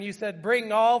You said,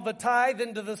 bring all the tithe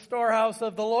into the storehouse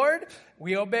of the Lord.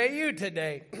 We obey you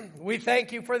today. We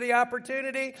thank you for the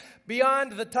opportunity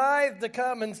beyond the tithe to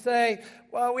come and say,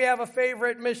 well, we have a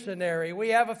favorite missionary. We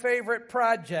have a favorite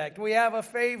project. We have a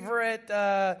favorite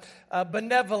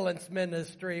benevolence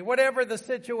ministry. Whatever the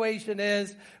situation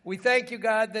is, we thank you,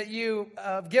 God, that you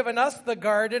have given us the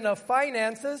garden of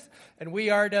finances, and we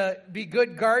are to be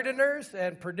good gardeners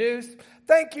and produce.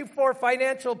 Thank you for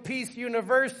Financial Peace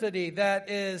University that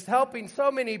is helping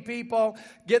so many people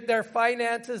get their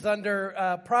finances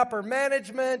under proper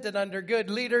management and under good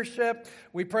leadership.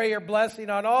 We pray your blessing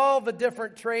on all the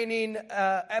different training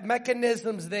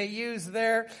mechanisms they use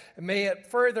there. And may it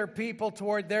further people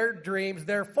toward their dreams,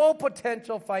 their full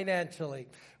potential financially.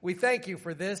 We thank you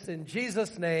for this. In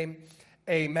Jesus' name,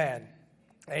 amen.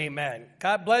 Amen.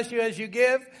 God bless you as you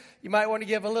give. You might want to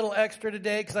give a little extra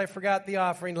today because I forgot the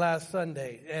offering last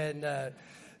Sunday. And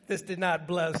this did not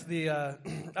bless the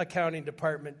accounting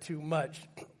department too much.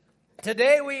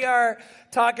 Today we are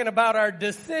talking about our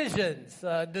decisions.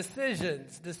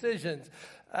 Decisions.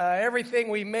 Everything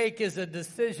we make is a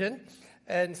decision.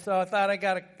 And so I thought I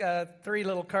got three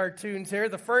little cartoons here.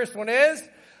 The first one is,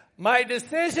 my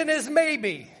decision is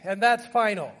maybe, and that's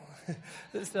final.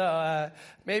 So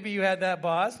maybe you had that,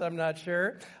 boss. I'm not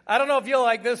sure. I don't know if you'll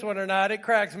like this one or not. It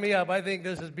cracks me up. I think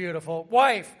this is beautiful.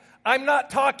 Wife, I'm not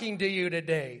talking to you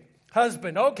today.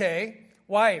 Husband, okay.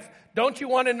 Wife, don't you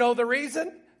want to know the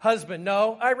reason? Husband,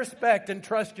 no. I respect and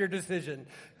trust your decision.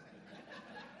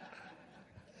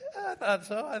 I thought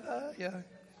so. Yeah.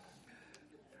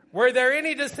 Were there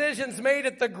any decisions made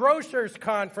at the grocers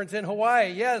conference in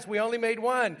Hawaii? Yes, we only made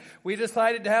one. We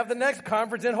decided to have the next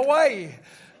conference in Hawaii.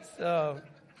 So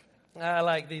I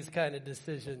like these kind of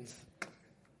decisions.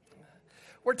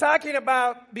 We're talking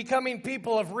about becoming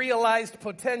people of realized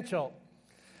potential.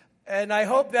 And I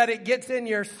hope that it gets in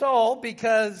your soul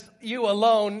because you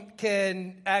alone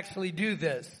can actually do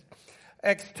this.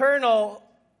 External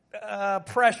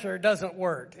pressure doesn't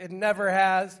work. It never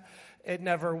has. It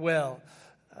never will.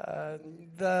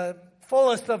 The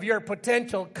fullest of your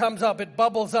potential comes up. It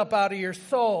bubbles up out of your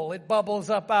soul. It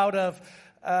bubbles up out of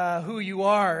who you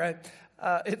are.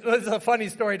 It was a funny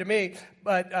story to me,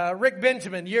 but Rick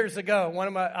Benjamin, years ago, one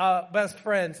of my best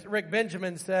friends, Rick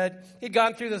Benjamin said, he'd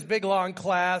gone through this big, long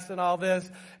class and all this,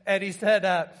 and he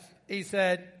said,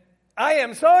 I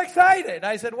am so excited.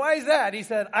 I said, why is that? He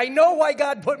said, I know why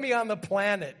God put me on the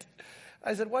planet.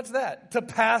 I said, what's that? To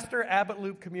pastor Abbott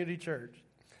Loop Community Church.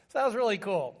 So that was really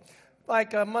cool.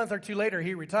 Like a month or two later,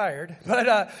 he retired.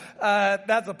 But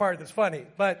that's the part that's funny.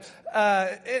 But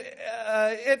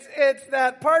it's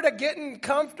that part of getting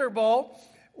comfortable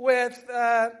with,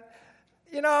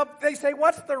 they say,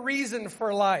 what's the reason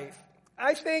for life?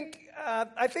 I think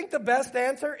the best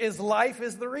answer is life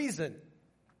is the reason.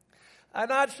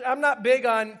 I'm not big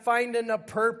on finding a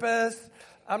purpose.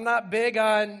 I'm not big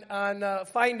on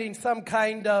finding some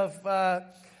kind of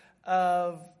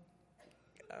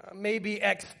maybe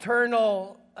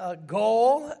external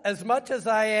goal as much as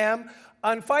I am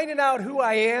on finding out who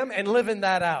I am and living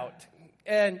that out.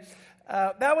 And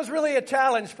that was really a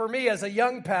challenge for me as a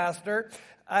young pastor.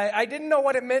 I didn't know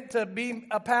what it meant to be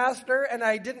a pastor, and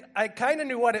I kind of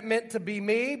knew what it meant to be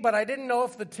me, but I didn't know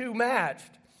if the two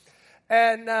matched.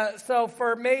 And so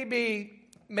for maybe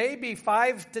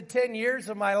 5 to 10 years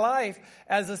of my life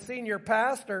as a senior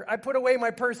pastor, I put away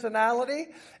my personality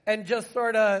and just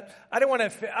sort of, I didn't want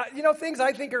to, things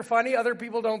I think are funny, other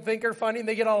people don't think are funny, and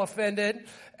they get all offended.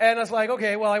 And I was like,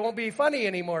 okay, well, I won't be funny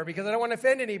anymore because I don't want to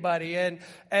offend anybody. And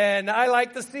I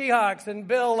like the Seahawks, and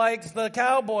Bill likes the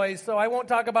Cowboys, so I won't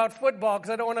talk about football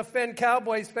because I don't want to offend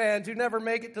Cowboys fans who never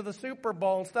make it to the Super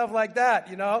Bowl and stuff like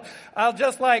that, I'll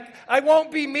just I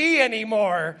won't be me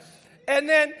anymore. And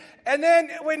then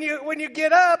when you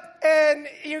get up and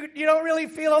you don't really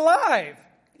feel alive.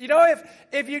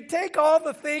 If you take all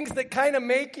the things that kind of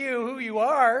make you who you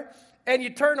are and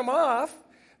you turn them off,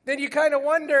 then you kind of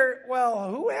wonder, well,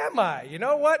 who am I?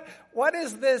 What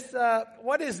is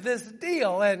this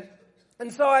deal?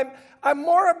 And so I'm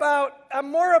more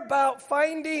about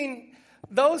finding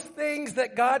those things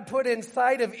that God put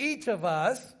inside of each of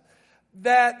us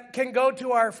that can go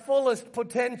to our fullest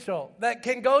potential, that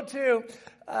can go to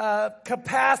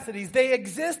capacities. They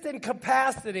exist in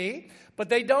capacity, but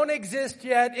they don't exist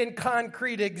yet in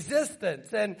concrete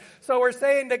existence. And so we're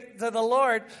saying to the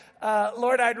Lord,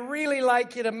 Lord, I'd really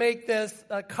like you to make this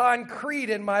concrete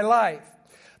in my life.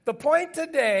 The point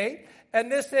today, and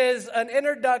this is an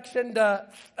introduction to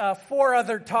 4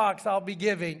 other talks I'll be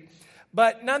giving,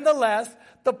 but nonetheless,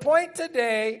 the point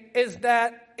today is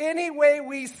that any way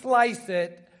we slice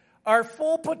it, our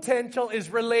full potential is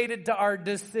related to our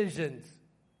decisions.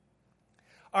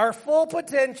 Our full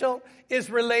potential is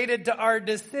related to our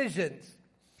decisions.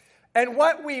 And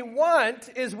what we want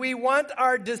is we want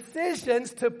our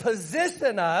decisions to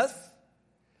position us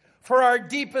for our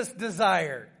deepest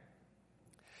desire.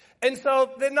 And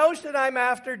so the notion I'm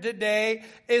after today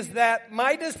is that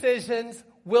my decisions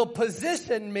will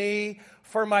position me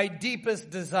for my deepest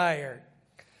desire.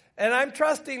 And I'm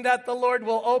trusting that the Lord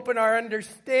will open our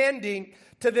understanding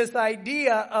to this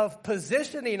idea of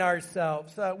positioning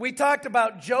ourselves. We talked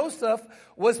about Joseph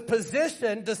was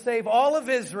positioned to save all of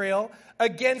Israel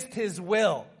against his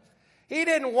will. He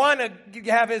didn't want to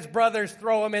have his brothers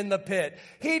throw him in the pit.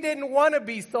 He didn't want to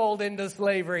be sold into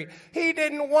slavery. He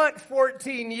didn't want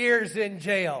 14 years in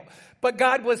jail. But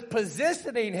God was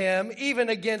positioning him even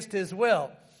against his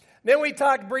will. Then we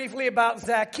talked briefly about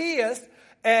Zacchaeus.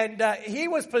 And he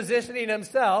was positioning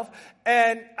himself,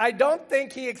 and I don't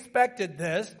think he expected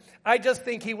this. I just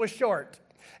think he was short.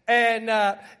 And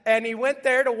he went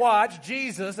there to watch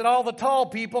Jesus, and all the tall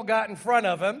people got in front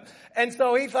of him. And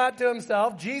so he thought to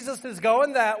himself, Jesus is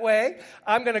going that way.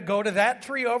 I'm going to go to that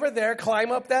tree over there,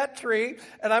 climb up that tree,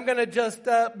 and I'm going to just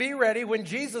be ready. When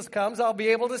Jesus comes, I'll be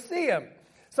able to see him.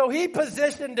 So he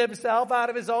positioned himself out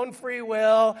of his own free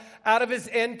will, out of his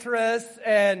interests,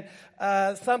 and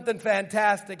something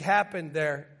fantastic happened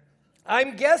there.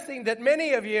 I'm guessing that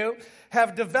many of you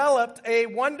have developed a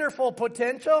wonderful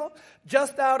potential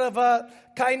just out of a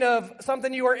kind of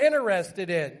something you were interested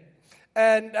in.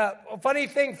 And a funny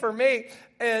thing for me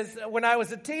is when I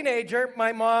was a teenager,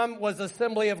 my mom was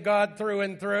Assembly of God through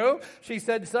and through. She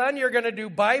said, son, you're going to do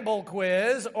Bible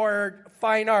quiz or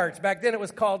fine arts. Back then it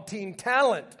was called Teen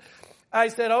Talent. I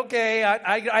said, okay,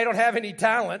 I don't have any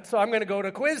talent, so I'm going to go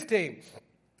to quiz team.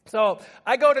 So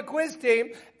I go to quiz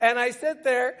team, and I sit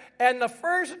there, and the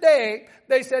first day,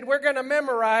 they said, we're going to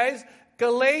memorize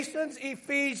Galatians,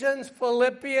 Ephesians,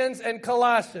 Philippians, and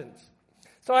Colossians.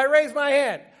 So I raised my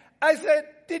hand. I said,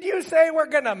 did you say we're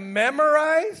going to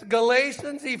memorize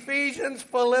Galatians, Ephesians,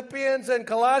 Philippians, and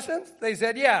Colossians? They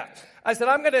said, yeah. I said,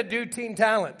 I'm going to do Teen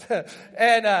Talent.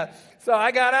 And so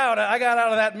I got out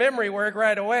of that memory work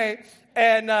right away.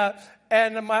 And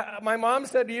my mom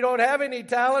said, you don't have any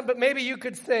talent, but maybe you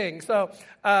could sing. So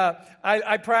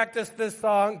I practiced this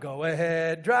song, go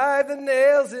ahead, drive the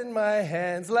nails in my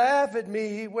hands, laugh at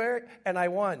me, and I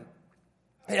won.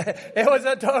 It was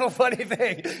a total funny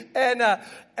thing. And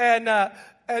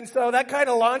so that kind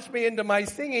of launched me into my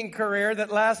singing career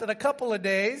that lasted a couple of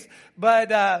days.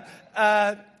 But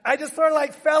I just sort of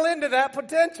like fell into that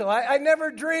potential. I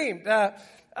never dreamed.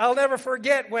 I'll never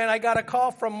forget when I got a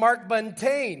call from Mark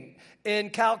Buntain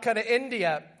in Calcutta,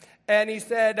 India. And he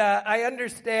said, I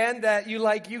understand that you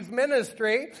like youth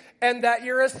ministry and that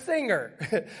you're a singer.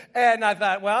 And I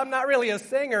thought, well, I'm not really a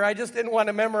singer. I just didn't want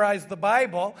to memorize the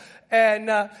Bible. And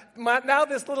now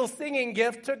this little singing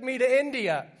gift took me to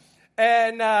India.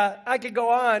 And I could go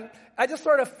on. I just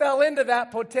sort of fell into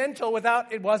that potential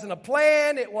it wasn't a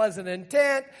plan. It wasn't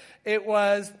intent. It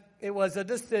was a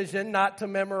decision not to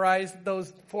memorize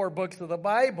those 4 books of the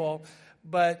Bible,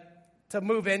 but to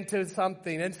move into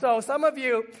something. And so some of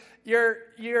you, your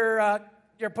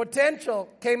potential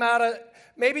came out of,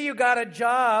 maybe you got a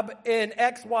job in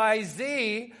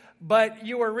XYZ, but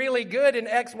you were really good in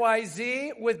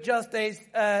XYZ with just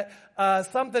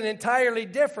something entirely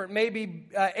different, maybe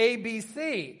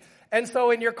ABC. And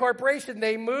so in your corporation,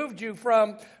 they moved you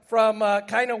from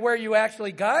kind of where you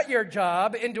actually got your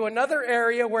job into another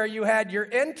area where you had your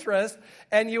interest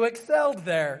and you excelled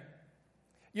there.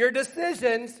 Your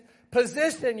decisions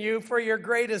position you for your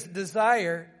greatest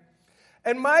desire.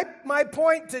 And my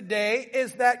point today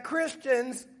is that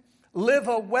Christians live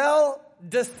a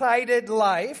well-decided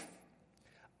life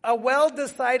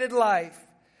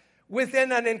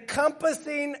within an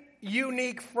encompassing,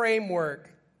 unique framework.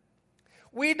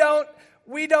 We don't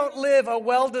live a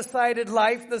well-decided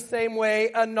life the same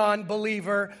way a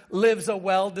non-believer lives a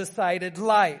well-decided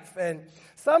life. And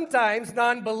sometimes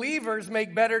non-believers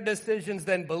make better decisions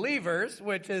than believers,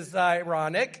 which is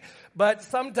ironic, but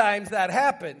sometimes that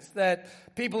happens, that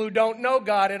people who don't know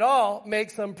God at all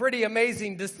make some pretty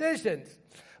amazing decisions.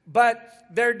 But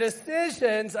their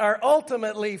decisions are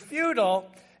ultimately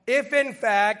futile if, in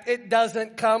fact, it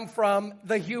doesn't come from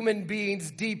the human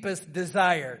being's deepest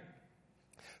desire.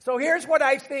 So here's what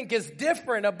I think is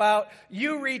different about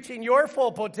you reaching your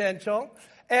full potential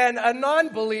and a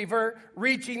non-believer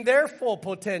reaching their full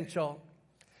potential.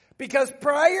 Because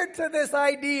prior to this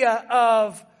idea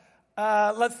of,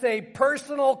 let's say,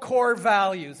 personal core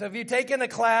values, have you taken a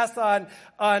class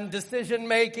on decision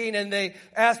making and they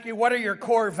ask you, what are your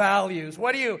core values?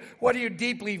 What do you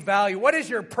deeply value? What is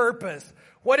your purpose?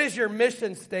 What is your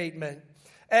mission statement?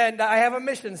 And I have a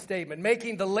mission statement,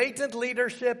 making the latent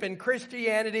leadership in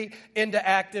Christianity into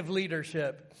active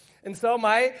leadership. And so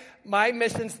my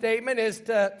mission statement is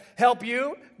to help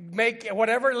you make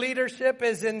whatever leadership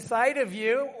is inside of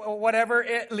you, whatever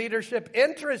leadership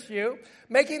interests you,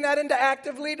 making that into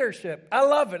active leadership. I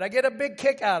love it. I get a big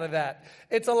kick out of that.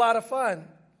 It's a lot of fun.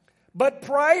 But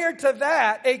prior to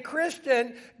that, a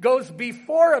Christian goes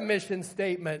before a mission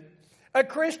statement. A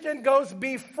Christian goes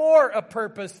before a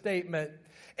purpose statement.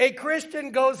 A Christian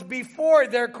goes before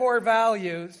their core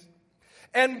values.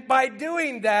 And by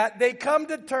doing that, they come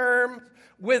to terms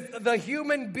with the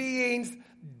human being's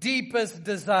deepest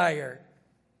desire.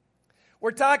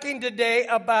 We're talking today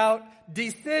about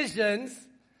decisions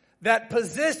that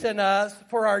position us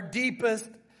for our deepest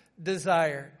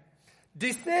desire.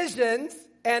 Decisions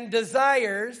and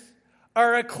desires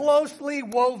are a closely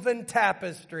woven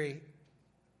tapestry.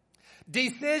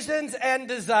 Decisions and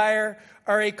desire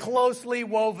are a closely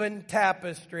woven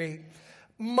tapestry.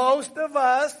 Most of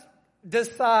us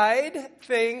decide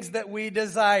things that we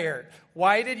desire.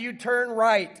 Why did you turn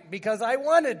right? Because I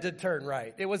wanted to turn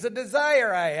right. It was a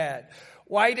desire I had.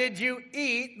 Why did you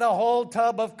eat the whole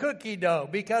tub of cookie dough?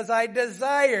 Because I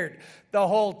desired the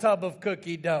whole tub of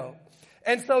cookie dough.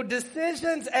 And so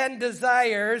decisions and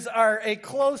desires are a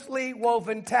closely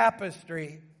woven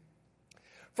tapestry.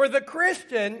 For the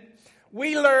Christian,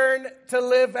 we learn to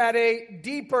live at a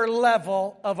deeper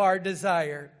level of our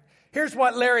desire. Here's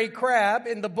what Larry Crabb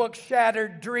in the book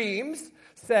Shattered Dreams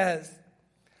says.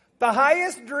 The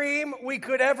highest dream we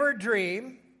could ever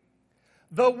dream,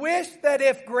 the wish that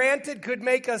if granted could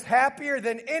make us happier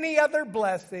than any other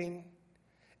blessing,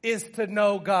 is to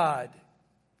know God,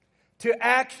 to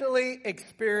actually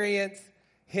experience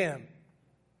Him.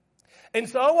 And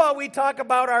so while we talk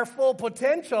about our full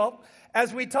potential,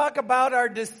 as we talk about our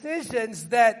decisions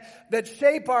that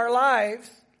shape our lives,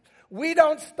 we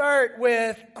don't start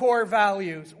with core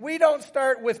values. We don't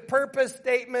start with purpose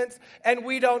statements, and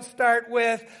we don't start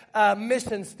with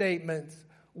mission statements.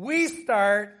 We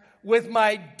start with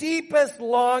my deepest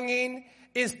longing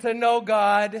is to know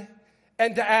God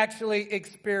and to actually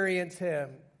experience Him.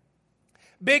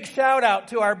 Big shout out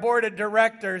to our board of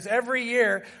directors. Every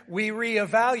year we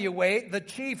reevaluate the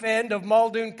chief end of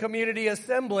Muldoon Community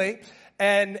Assembly.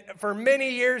 And for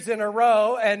many years in a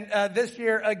row, and this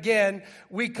year again,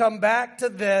 we come back to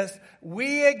this.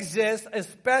 We exist,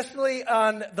 especially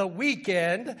on the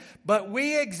weekend, but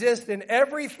we exist in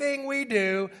everything we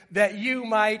do that you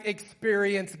might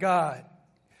experience God.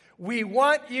 We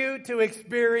want you to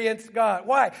experience God.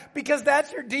 Why? Because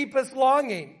that's your deepest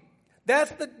longing.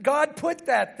 God put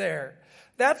that there.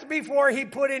 That's before He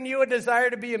put in you a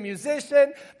desire to be a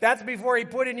musician. That's before He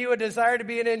put in you a desire to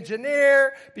be an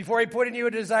engineer. Before He put in you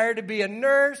a desire to be a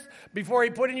nurse. Before He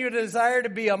put in you a desire to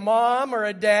be a mom or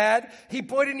a dad. He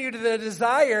put in you the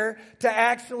desire to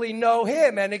actually know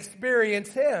Him and experience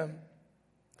Him.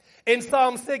 In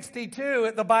Psalm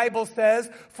 62, the Bible says,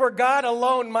 "For God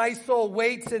alone my soul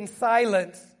waits in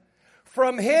silence.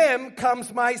 From Him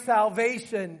comes my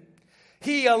salvation.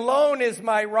 He alone is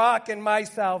my rock and my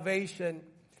salvation."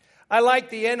 I like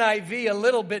the NIV a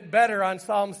little bit better on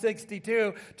Psalm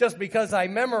 62 just because I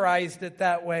memorized it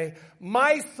that way.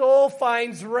 My soul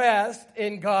finds rest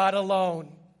in God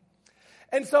alone.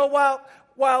 And so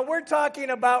while we're talking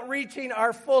about reaching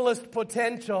our fullest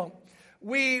potential,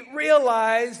 we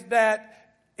realize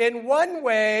that in one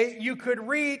way you could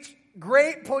reach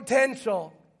great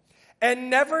potential and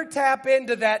never tap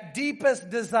into that deepest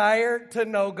desire to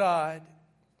know God.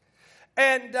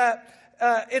 And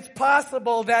it's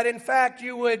possible that, in fact,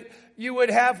 you would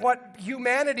have what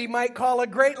humanity might call a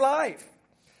great life.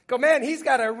 Go, man, he's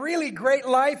got a really great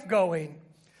life going.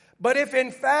 But if,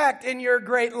 in fact, in your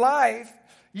great life,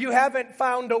 you haven't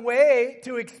found a way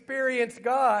to experience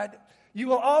God, you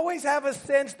will always have a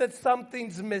sense that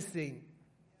something's missing.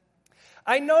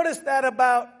 I noticed that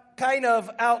about kind of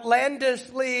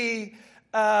outlandishly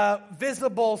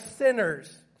visible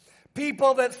sinners.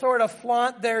 People that sort of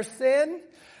flaunt their sin.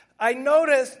 I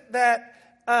noticed that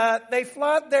they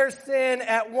flaunt their sin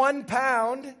at 1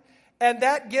 pound, and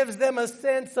that gives them a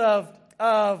sense of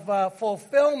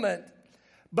fulfillment.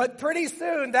 But pretty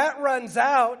soon that runs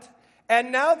out,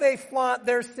 and now they flaunt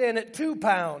their sin at 2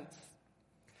 pounds.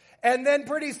 And then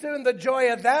pretty soon the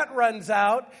joy of that runs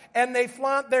out, and they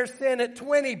flaunt their sin at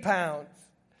 20 pounds.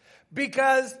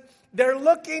 Because they're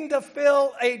looking to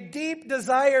fill a deep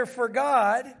desire for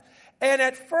God, and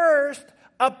at first,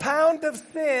 a pound of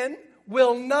sin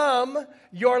will numb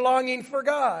your longing for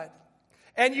God.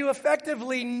 And you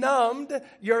effectively numbed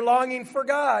your longing for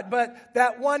God. But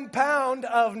that 1 pound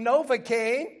of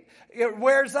Novocaine, it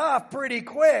wears off pretty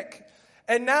quick.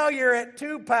 And now you're at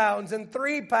 2 pounds and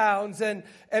 3 pounds, and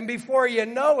before you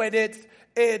know it,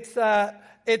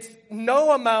 it's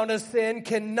no amount of sin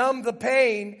can numb the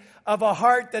pain of a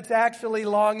heart that's actually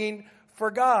longing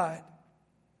for God.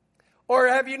 Or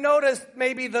have you noticed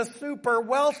maybe the super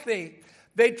wealthy?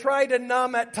 They try to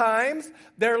numb at times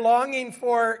their longing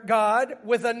for God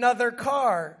with another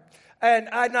car. And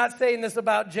I'm not saying this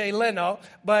about Jay Leno,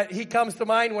 but he comes to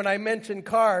mind when I mention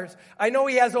cars. I know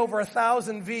he has over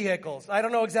 1,000 vehicles. I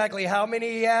don't know exactly how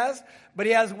many he has, but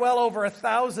he has well over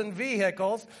 1,000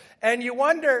 vehicles. And you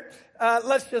wonder,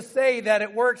 let's just say that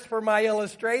it works for my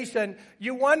illustration.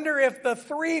 You wonder if the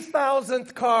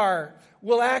 3,000th car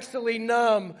will actually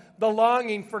numb the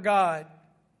longing for God.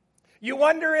 You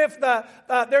wonder if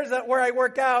where I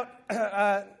work out,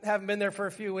 haven't been there for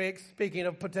a few weeks, speaking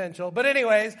of potential. But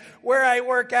anyways, where I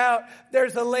work out,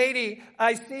 there's a lady,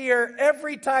 I see her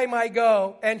every time I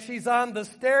go, and she's on the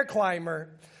stair climber.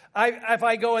 If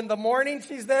I go in the morning,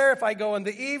 she's there. If I go in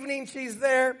the evening, she's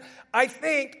there. I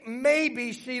think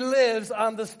maybe she lives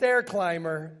on the stair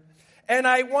climber. And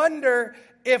I wonder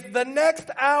if the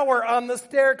next hour on the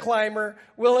stair climber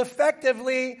will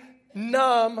effectively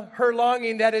numb her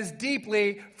longing that is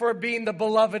deeply for being the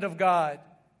beloved of God.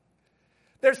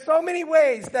 There's so many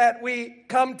ways that we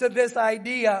come to this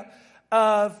idea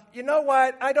of, you know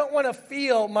what, I don't want to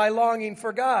feel my longing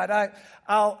for God.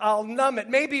 I'll numb it.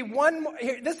 Maybe one more,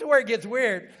 here, this is where it gets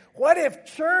weird. What if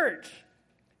church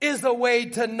is a way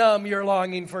to numb your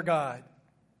longing for God?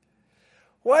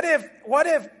 What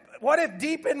if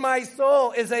deep in my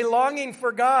soul is a longing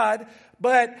for God,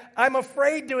 but I'm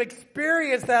afraid to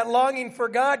experience that longing for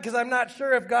God because I'm not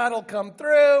sure if God will come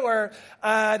through, or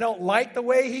I don't like the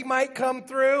way he might come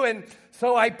through, and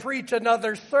so I preach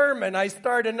another sermon. I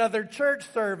start another church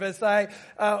service. I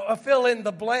fill in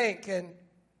the blank.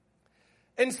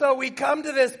 And so we come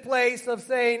to this place of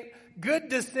saying good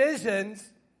decisions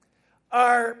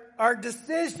are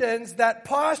decisions that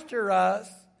posture us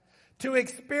to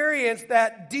experience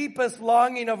that deepest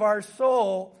longing of our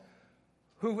soul,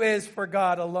 who is for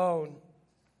God alone.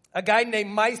 A guy named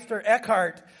Meister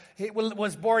Eckhart, he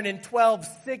was born in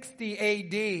 1260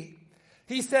 A.D.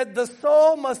 He said, the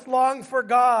soul must long for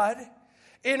God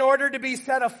in order to be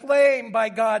set aflame by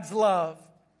God's love.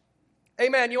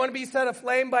 Amen. You want to be set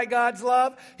aflame by God's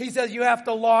love? He says you have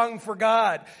to long for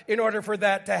God in order for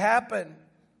that to happen.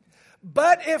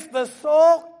 But if the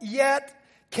soul yet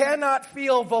cannot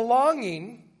feel the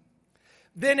longing,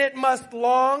 then it must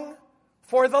long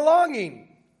for the longing.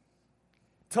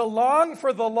 To long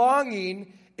for the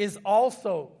longing is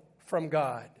also from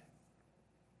God.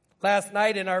 Last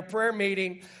night in our prayer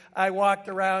meeting, I walked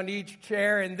around each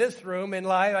chair in this room in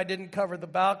live. I didn't cover the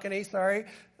balcony, sorry.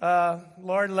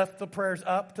 Lord left the prayers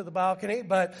up to the balcony.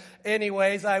 But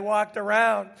anyways, I walked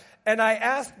around and I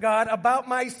asked God about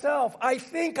myself. I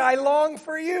think I long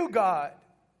for you, God.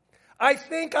 I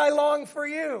think I long for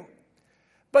you.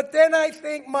 But then I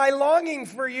think my longing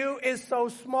for you is so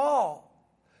small.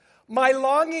 My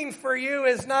longing for you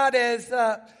is not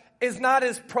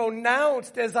as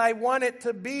pronounced as I want it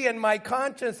to be in my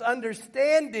conscious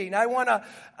understanding. I want to,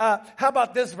 how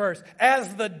about this verse?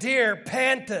 As the deer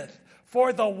panteth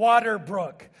for the water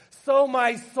brook, so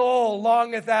my soul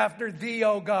longeth after thee,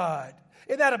 O God.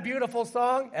 Isn't that a beautiful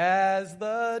song? As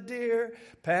the deer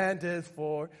panteth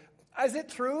for... Is it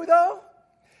true, though?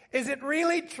 Is it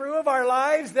really true of our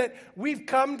lives that we've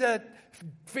come to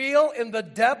feel in the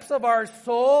depths of our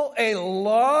soul a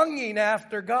longing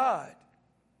after God?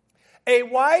 A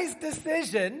wise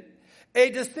decision,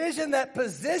 a decision that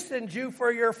positions you for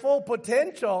your full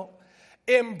potential,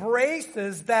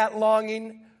 embraces that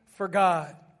longing for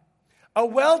God. A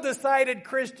well-decided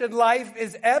Christian life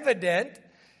is evident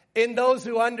in those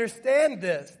who understand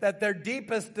this, that their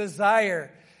deepest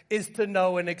desire is to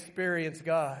know and experience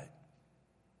God.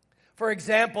 For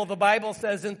example, the Bible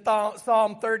says in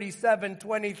Psalm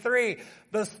 37:23,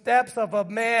 the steps of a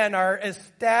man are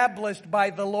established by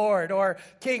the Lord. Or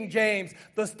King James,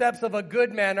 the steps of a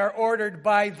good man are ordered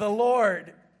by the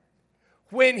Lord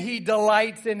when he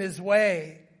delights in his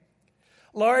way.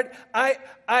 Lord, I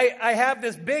have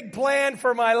this big plan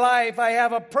for my life. I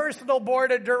have a personal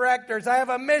board of directors. I have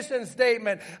a mission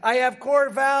statement. I have core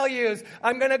values.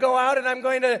 I'm going to go out and I'm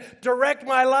going to direct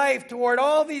my life toward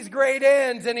all these great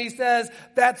ends. And he says,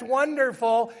 that's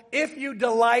wonderful. If you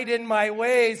delight in my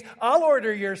ways, I'll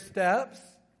order your steps.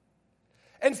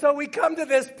 And so we come to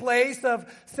this place of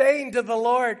saying to the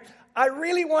Lord, I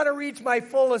really want to reach my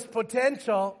fullest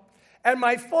potential. And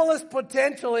my fullest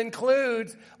potential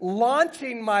includes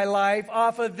launching my life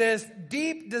off of this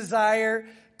deep desire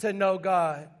to know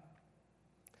God.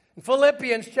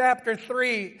 Philippians chapter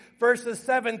 3, verses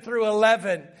 7 through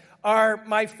 11 are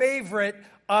my favorite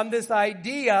on this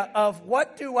idea of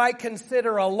what do I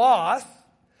consider a loss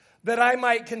that I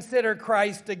might consider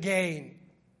Christ a gain.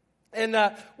 And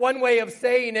one way of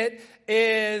saying it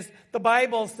is the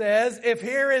Bible says, if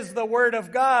here is the Word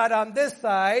of God on this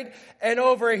side, and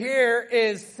over here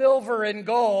is silver and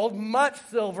gold, much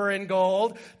silver and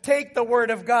gold, take the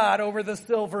Word of God over the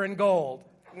silver and gold.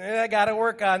 I got to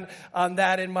work on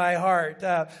that in my heart.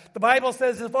 The Bible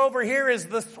says, if over here is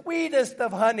the sweetest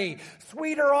of honey,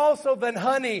 sweeter also than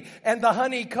honey and the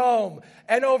honeycomb,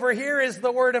 and over here is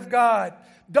the Word of God,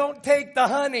 don't take the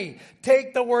honey,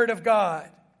 take the Word of God.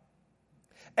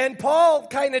 And Paul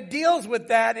kind of deals with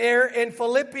that here in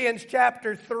Philippians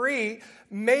chapter 3,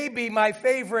 maybe my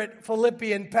favorite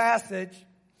Philippian passage.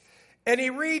 And he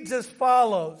reads as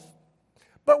follows,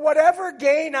 "But whatever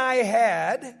gain I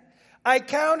had, I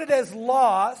counted as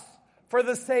loss for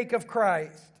the sake of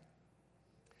Christ.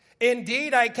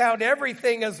 Indeed, I count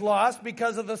everything as loss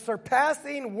because of the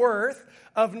surpassing worth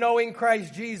of knowing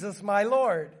Christ Jesus my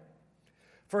Lord.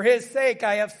 For his sake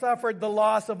I have suffered the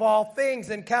loss of all things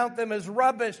and count them as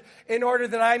rubbish in order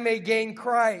that I may gain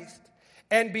Christ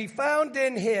and be found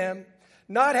in him,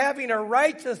 not having a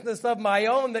righteousness of my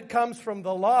own that comes from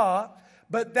the law,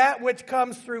 but that which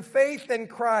comes through faith in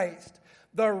Christ,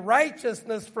 the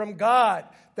righteousness from God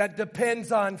that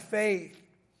depends on faith."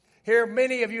 Here,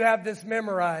 many of you have this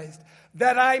memorized.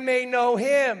 "That I may know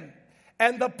him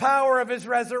and the power of his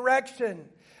resurrection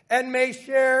and may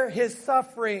share his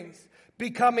sufferings,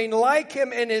 becoming like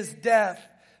him in his death,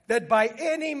 that by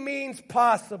any means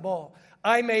possible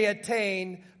I may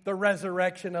attain the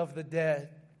resurrection of the dead."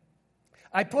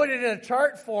 I put it in a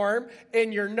chart form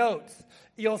in your notes.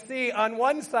 You'll see on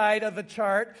one side of the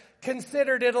chart,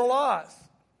 considered it a loss.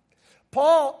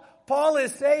 Paul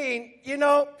is saying,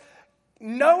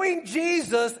 knowing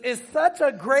Jesus is such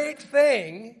a great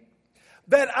thing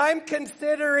that I'm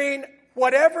considering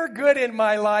whatever good in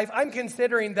my life, I'm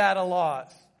considering that a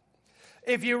loss.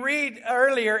 If you read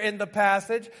earlier in the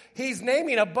passage, he's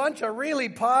naming a bunch of really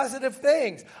positive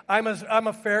things. I'm a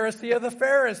Pharisee of the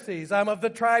Pharisees. I'm of the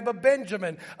tribe of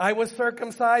Benjamin. I was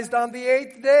circumcised on the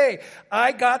 8th day.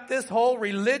 I got this whole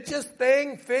religious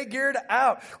thing figured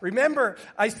out. Remember,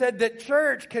 I said that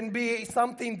church can be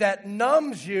something that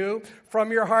numbs you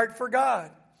from your heart for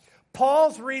God.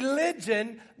 Paul's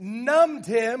religion numbed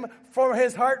him for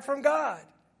his heart from God.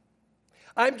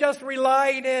 I'm just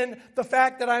relying in the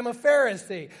fact that I'm a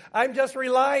Pharisee. I'm just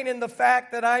relying in the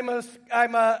fact that I'm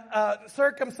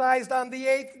circumcised on the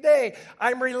 8th day.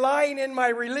 I'm relying in my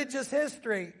religious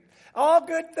history. All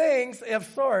good things of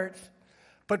sorts.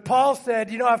 But Paul said,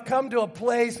 I've come to a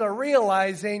place of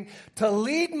realizing to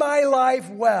lead my life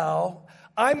well,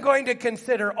 I'm going to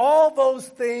consider all those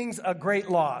things a great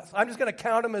loss. I'm just going to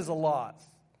count them as a loss.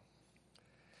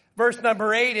 Verse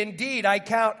number 8, "Indeed, I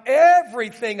count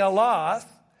everything a loss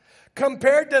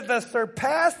compared to the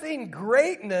surpassing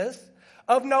greatness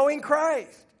of knowing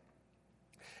Christ."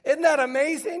 Isn't that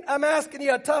amazing? I'm asking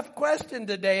you a tough question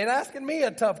today and asking me a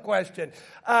tough question.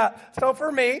 So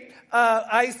for me,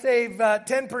 I save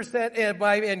 10% of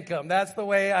my income. That's the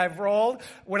way I've rolled.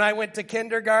 When I went to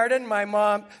kindergarten, my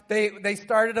mom, they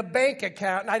started a bank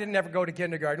account. And I didn't ever go to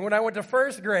kindergarten. When I went to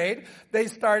first grade, they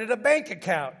started a bank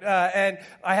account. And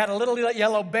I had a little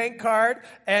yellow bank card.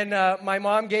 And my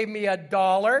mom gave me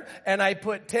 $1. And I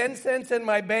put 10 cents in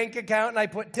my bank account. And I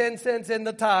put 10 cents in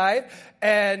the tithe.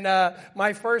 And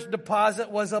my first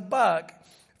deposit was $1.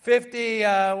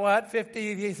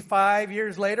 55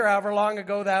 years later, however long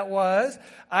ago that was,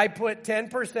 I put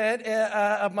 10%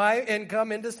 of my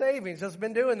income into savings. I've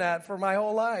been doing that for my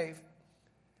whole life.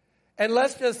 And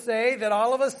let's just say that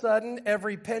all of a sudden,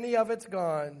 every penny of it's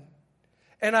gone.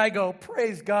 And I go,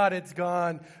 praise God, it's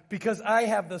gone, because I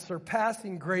have the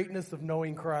surpassing greatness of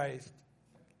knowing Christ.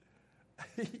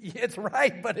 It's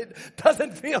right, but it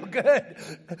doesn't feel good.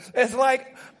 It's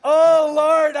like, oh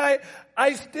Lord,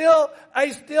 I still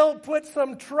put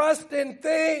some trust in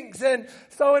things. And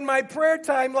so in my prayer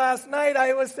time last night,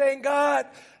 I was saying, God,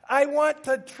 I want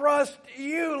to trust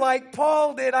you like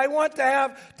Paul did. I want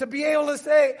to be able to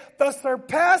say the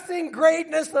surpassing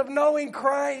greatness of knowing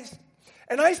Christ.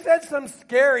 And I said some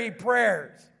scary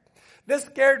prayers. This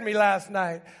scared me last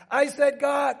night. I said,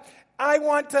 God, I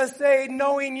want to say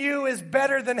knowing you is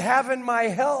better than having my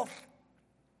health.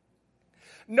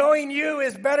 Knowing you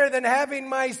is better than having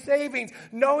my savings.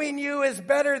 Knowing you is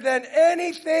better than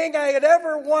anything I could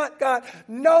ever want, God.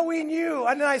 Knowing you.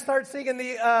 And then I start singing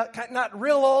the, not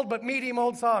real old, but medium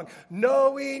old song.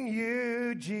 Knowing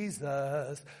you,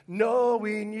 Jesus.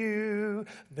 Knowing you.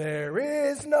 There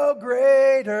is no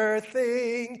greater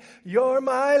thing. You're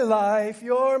my life.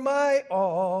 You're my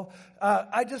all.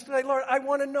 I just say, Lord, I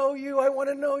want to know you. I want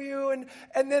to know you.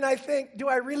 And then I think, do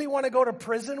I really want to go to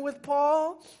prison with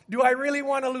Paul? Do I really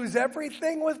want to lose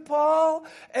everything with Paul?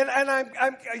 And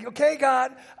I'm okay,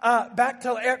 God, back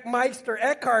to Meister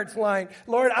Eckhart's line.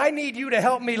 Lord, I need you to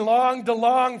help me long to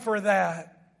long for that.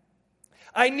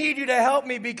 I need you to help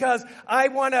me because I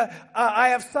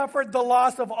have suffered the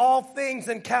loss of all things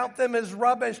and count them as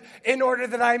rubbish in order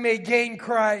that I may gain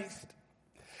Christ.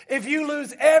 If you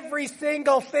lose every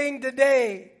single thing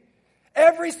today,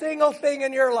 every single thing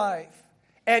in your life,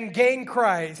 and gain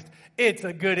Christ, it's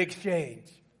a good exchange.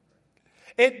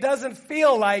 It doesn't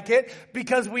feel like it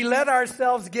because we let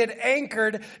ourselves get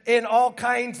anchored in all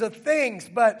kinds of things.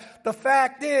 But the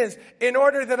fact is, in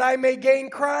order that I may gain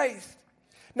Christ.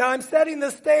 Now, I'm setting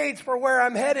the stage for where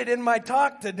I'm headed in my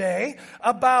talk today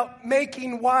about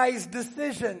making wise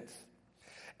decisions.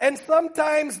 And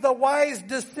sometimes the wise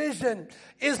decision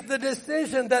is the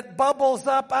decision that bubbles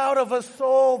up out of a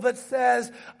soul that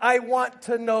says, I want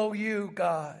to know you,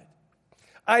 God.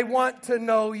 I want to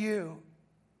know you,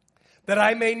 that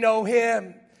I may know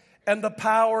him and the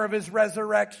power of his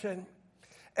resurrection.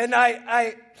 And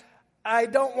I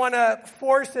don't want to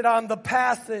force it on the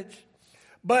passage,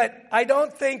 but I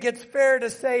don't think it's fair to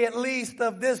say, at least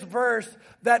of this verse,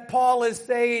 that Paul is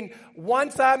saying,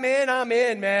 once I'm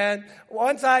in, man.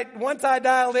 Once I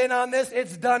dialed in on this,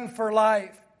 it's done for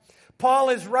life.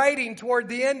 Paul is writing toward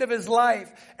the end of his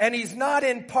life, and he's not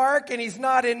in park and he's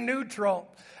not in neutral.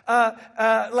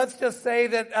 Let's just say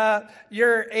that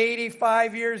you're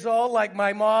 85 years old, like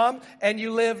my mom, and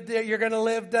you're going to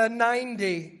live to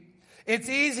 90. It's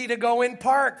easy to go in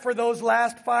park for those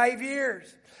last 5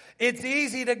 years. It's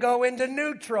easy to go into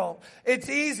neutral. It's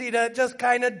easy to just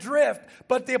kind of drift.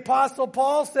 But the Apostle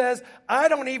Paul says, I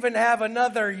don't even have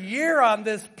another year on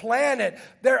this planet.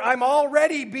 I'm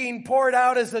already being poured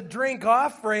out as a drink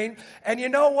offering. And you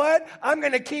know what? I'm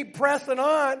going to keep pressing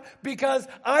on because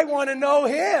I want to know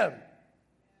him.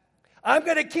 I'm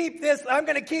going to keep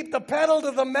the pedal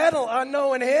to the metal on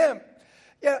knowing him.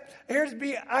 Yeah,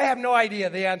 I have no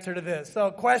idea the answer to this. So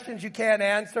questions you can't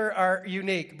answer are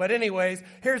unique. But anyways,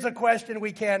 here's a question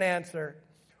we can't answer.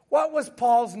 What was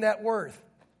Paul's net worth?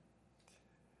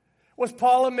 Was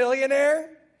Paul a millionaire?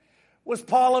 Was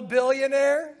Paul a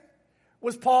billionaire?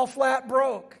 Was Paul flat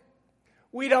broke?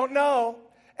 We don't know.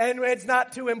 And it's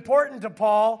not too important to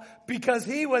Paul because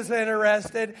he was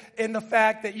interested in the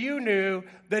fact that you knew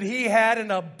that he had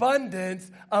an abundance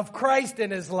of Christ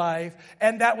in his life.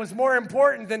 And that was more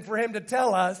important than for him to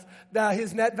tell us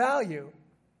his net value.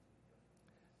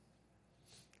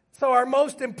 So our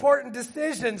most important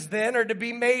decisions then are to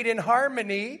be made in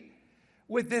harmony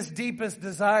with this deepest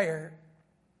desire.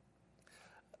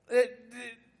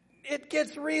 It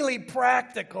gets really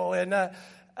practical, and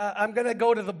I'm going to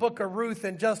go to the book of Ruth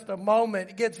in just a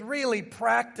moment. It gets really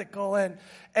practical, and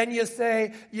you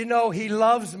say, he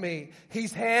loves me.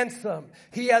 He's handsome.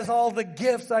 He has all the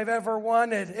gifts I've ever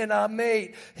wanted in a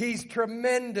mate. He's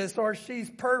tremendous, or she's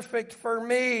perfect for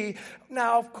me.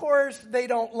 Now, of course, they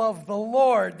don't love the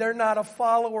Lord. They're not a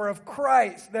follower of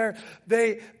Christ. Good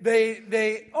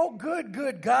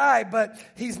guy, but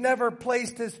he's never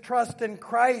placed his trust in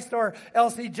Christ, or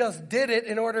else he just did it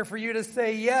in order for you to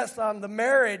say yes on the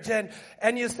marriage.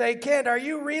 And you say, Kent, are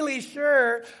you really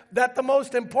sure that the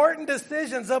most important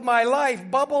decisions of my life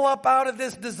bubble up out of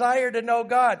this desire to know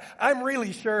God? I'm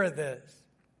really sure of this.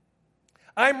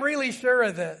 I'm really sure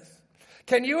of this.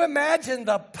 Can you imagine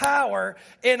the power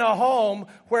in a home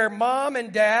where mom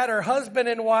and dad or husband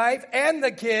and wife and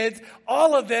the kids,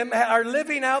 all of them are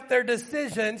living out their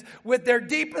decisions with their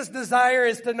deepest desire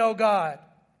is to know God?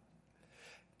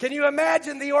 Can you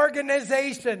imagine the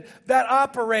organization that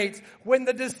operates when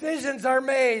the decisions are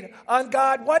made on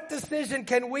God? What decision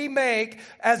can we make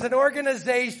as an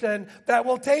organization that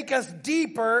will take us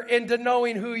deeper into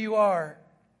knowing who you are?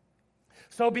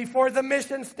 So before the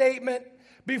mission statement,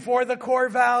 before the core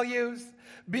values,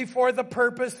 before the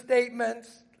purpose statements,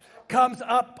 comes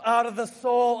up out of the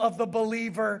soul of the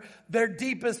believer their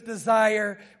deepest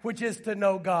desire, which is to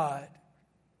know God.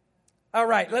 All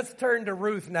right, let's turn to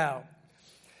Ruth now.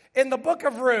 In the book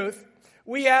of Ruth,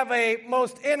 we have a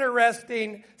most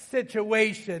interesting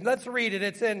situation. Let's read it.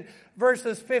 It's in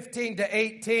verses 15 to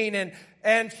 18.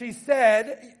 And she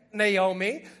said,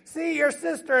 Naomi, see, your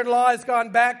sister-in-law has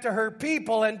gone back to her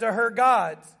people and to her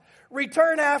gods.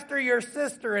 Return after your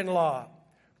sister-in-law.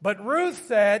 But Ruth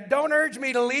said, don't urge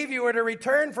me to leave you or to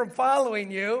return from following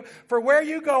you, for where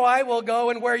you go I will go,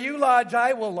 and where you lodge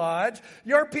I will lodge.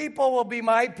 Your people will be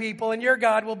my people, and your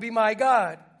God will be my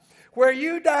God. Where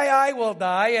you die I will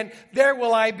die, and there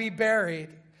will I be buried.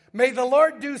 May the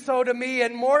Lord do so to me,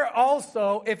 and more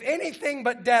also, if anything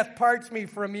but death parts me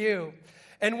from you.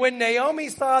 And when Naomi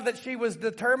saw that she was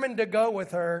determined to go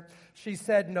with her, she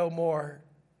said no more.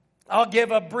 I'll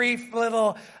give a brief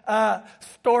little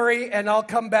story, and I'll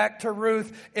come back to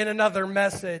Ruth in another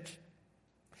message.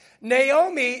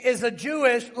 Naomi is a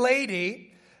Jewish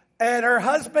lady, and her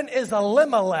husband is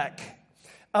Elimelech.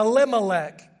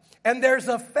 And there's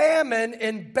a famine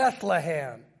in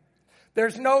Bethlehem.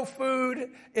 There's no food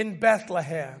in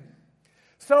Bethlehem.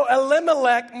 So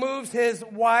Elimelech moves his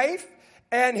wife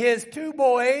and his 2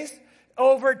 boys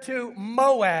over to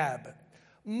Moab.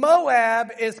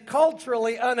 Moab is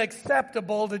culturally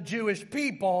unacceptable to Jewish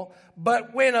people,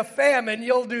 but when a famine,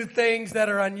 you'll do things that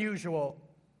are unusual.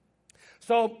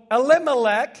 So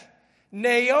Elimelech,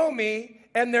 Naomi,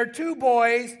 and their 2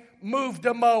 boys moved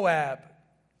to Moab.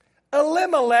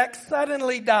 Elimelech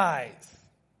suddenly dies.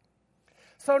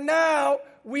 So now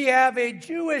we have a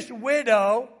Jewish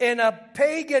widow in a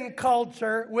pagan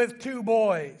culture with 2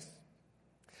 boys.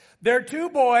 Their 2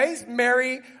 boys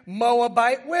marry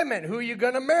Moabite women. Who are you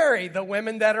going to marry? The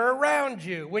women that are around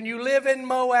you. When you live in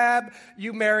Moab,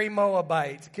 you marry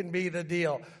Moabites, can be the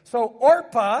deal. So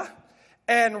Orpah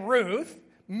and Ruth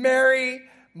marry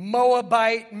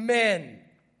Moabite men.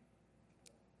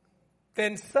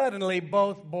 Then suddenly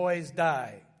both boys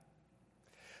die.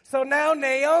 So now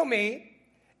Naomi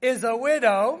is a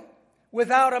widow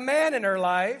without a man in her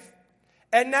life.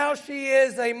 And now she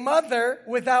is a mother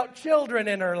without children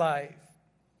in her life.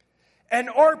 And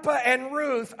Orpah and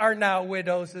Ruth are now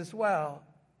widows as well.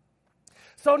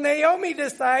 So Naomi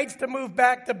decides to move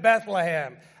back to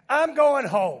Bethlehem. I'm going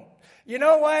home. You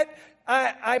know what?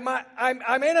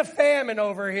 I'm in a famine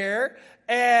over here,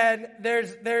 and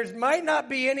there's might not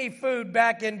be any food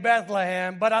back in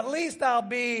Bethlehem, but at least I'll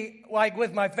be like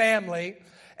with my family.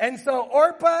 And so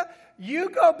Orpah, you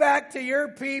go back to your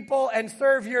people and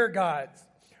serve your gods.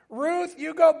 Ruth,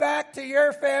 you go back to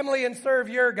your family and serve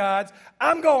your gods.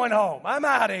 I'm going home. I'm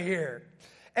out of here.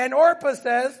 And Orpah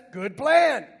says, good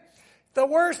plan. The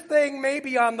worst thing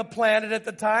maybe on the planet at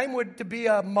the time would to be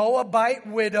a Moabite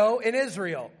widow in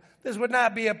Israel. This would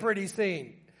not be a pretty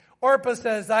scene. Orpah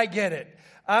says, I get it.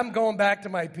 I'm going back to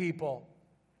my people.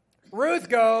 Ruth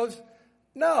goes,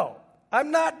 no,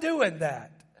 I'm not doing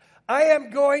that. I am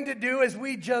going to do as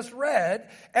we just read.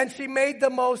 And she made the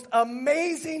most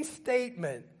amazing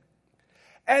statement.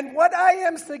 And what I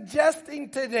am suggesting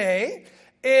today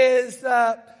is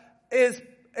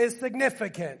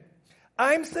significant.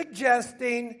 I'm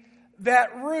suggesting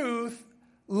that Ruth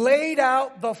laid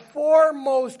out the 4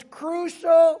 most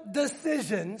crucial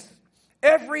decisions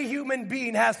every human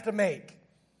being has to make.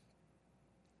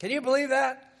 Can you believe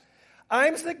that?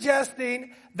 I'm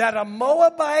suggesting that a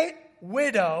Moabite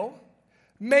widow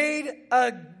made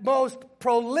a most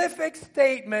prolific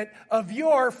statement of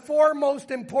your 4 most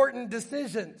important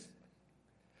decisions.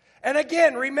 And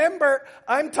again, remember,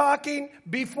 I'm talking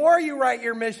before you write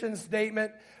your mission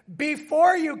statement,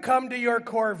 before you come to your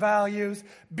core values,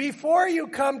 before you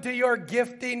come to your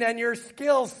gifting and your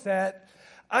skill set.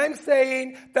 I'm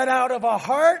saying that out of a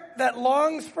heart that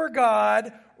longs for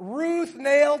God, Ruth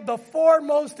nailed the 4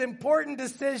 most important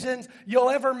decisions you'll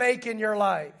ever make in your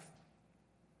life.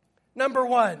 Number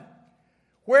 1,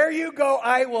 where you go,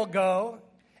 I will go,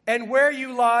 and where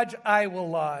you lodge, I will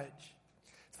lodge.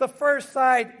 It's the first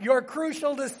side, your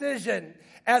crucial decision,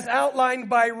 as outlined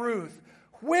by Ruth.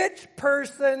 Which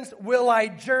persons will I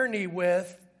journey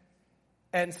with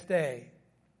and stay?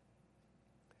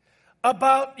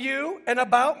 About you and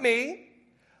about me,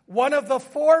 one of the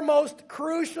 4 most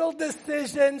crucial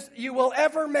decisions you will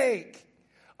ever make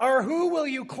are who will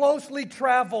you closely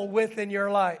travel with in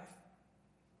your life?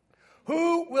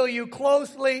 Who will you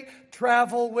closely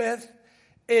travel with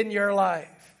in your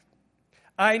life?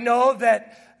 I know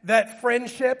that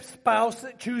friendship,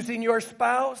 choosing your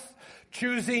spouse,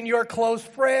 choosing your close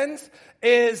friends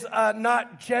is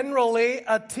not generally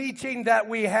a teaching that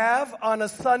we have on a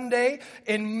Sunday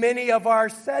in many of our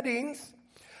settings.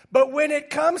 But when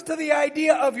it comes to the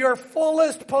idea of your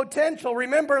fullest potential,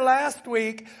 remember last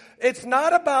week, it's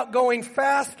not about going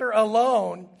faster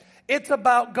alone. It's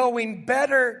about going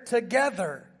better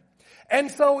together. And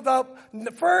so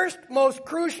the first most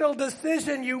crucial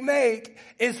decision you make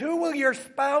is who will your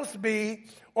spouse be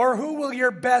or who will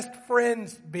your best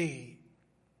friends be?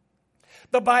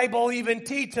 The Bible even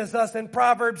teaches us in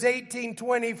Proverbs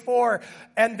 18:24,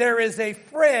 and there is a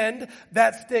friend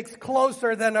that sticks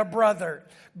closer than a brother.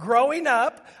 Growing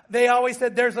up, they always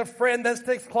said there's a friend that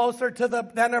sticks closer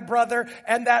than a brother,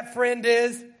 and that friend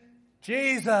is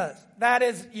Jesus.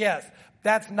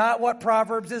 That's not what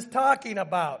Proverbs is talking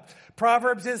about.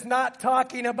 Proverbs is not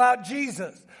talking about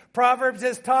Jesus. Proverbs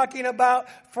is talking about,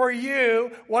 for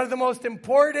you, one of the most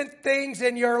important things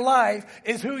in your life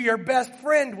is who your best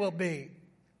friend will be.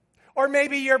 Or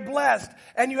maybe you're blessed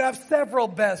and you have several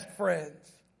best friends.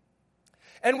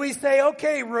 And we say,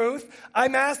 okay, Ruth,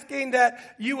 I'm asking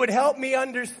that you would help me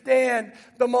understand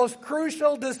the most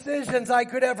crucial decisions I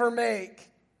could ever make.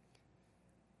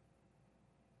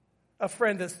 A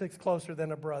friend that sticks closer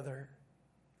than a brother.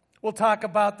 We'll talk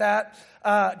about that.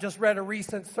 Just read a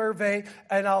recent survey,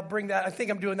 and I'll bring that. I think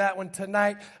I'm doing that one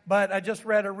tonight, but I just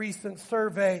read a recent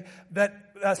survey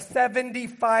that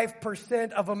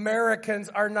 75% of Americans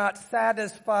are not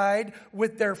satisfied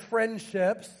with their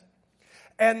friendships,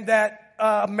 and that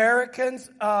Americans,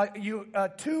 2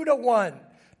 to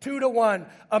 1,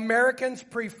 Americans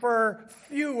prefer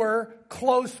fewer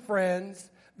close friends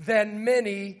than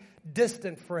many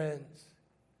distant friends.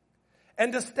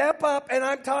 And to step up, and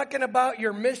I'm talking about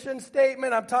your mission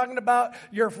statement, I'm talking about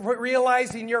your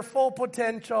realizing your full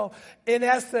potential. In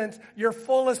essence, your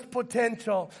fullest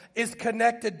potential is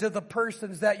connected to the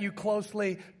persons that you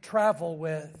closely travel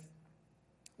with.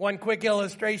 One quick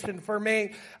illustration for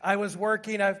me. I was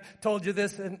working, I've told you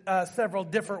this in several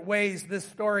different ways. This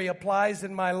story applies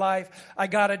in my life. I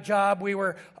got a job.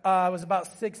 I was about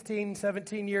 16,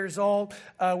 17 years old.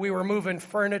 We were moving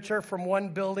furniture from one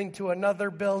building to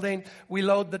another building. We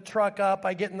load the truck up.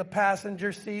 I get in the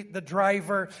passenger seat. The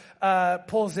driver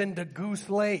pulls into Goose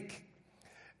Lake.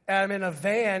 I'm in a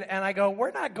van, and I go,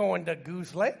 we're not going to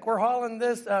Goose Lake. We're hauling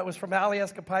this. It was from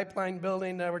Alyeska Pipeline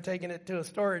Building. We're taking it to a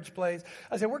storage place.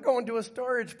 I said, we're going to a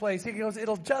storage place. He goes,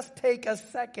 it'll just take a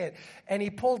second. And he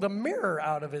pulled a mirror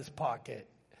out of his pocket.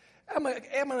 I'm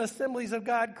an Assemblies of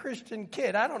God Christian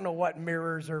kid. I don't know what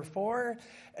mirrors are for.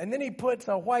 And then he puts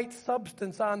a white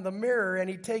substance on the mirror, and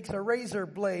he takes a razor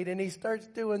blade, and he starts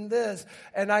doing this.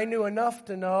 And I knew enough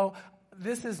to know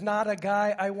this is not a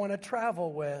guy I want to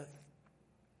travel with.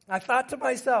 I thought to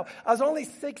myself, I was only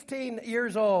 16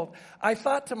 years old. I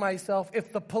thought to myself,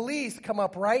 if the police come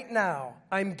up right now,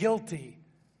 I'm guilty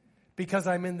because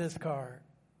I'm in this car.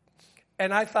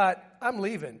 And I thought, I'm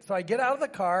leaving. So I get out of the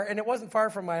car, and it wasn't far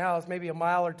from my house, maybe a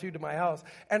mile or two to my house.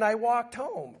 And I walked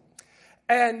home.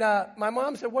 And my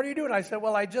mom said, what are you doing? I said,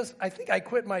 well, I think I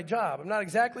quit my job. I'm not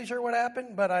exactly sure what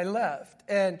happened, but I left.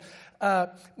 And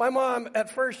my mom, at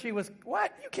first, she was,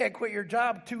 what? You can't quit your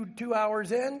job two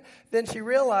hours in? Then she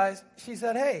realized, she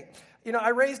said, hey, I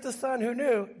raised a son who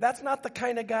knew that's not the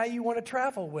kind of guy you want to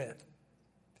travel with.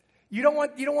 You don't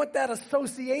want that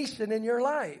association in your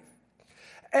life.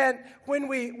 And when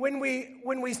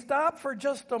we stop for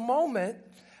just a moment,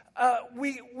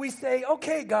 we say,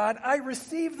 okay, God, I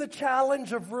receive the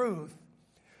challenge of Ruth.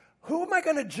 Who am I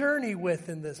going to journey with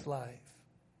in this life?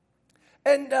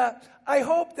 And I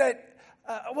hope that,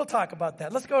 we'll talk about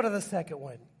that. Let's go to the second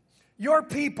one. Your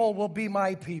people will be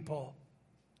my people.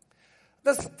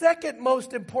 The second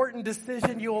most important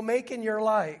decision you will make in your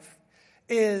life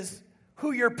is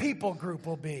who your people group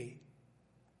will be.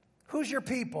 Who's your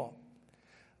people?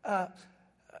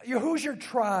 Who's your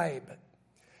tribe?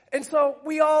 And so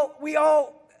we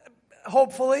all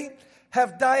hopefully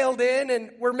have dialed in,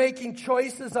 and we're making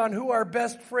choices on who our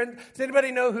best friend. Does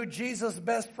anybody know who Jesus'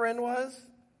 best friend was?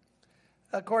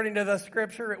 According to the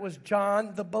scripture, it was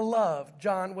John the Beloved.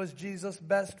 John was Jesus'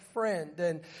 best friend,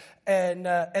 and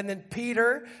then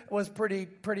Peter was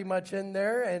pretty much in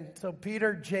there, and so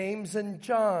Peter, James, and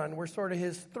John were sort of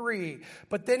his three.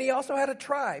 But then he also had a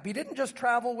tribe. He didn't just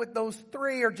travel with those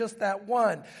three or just that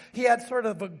one. He had sort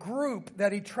of a group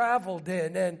that he traveled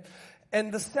in,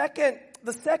 and the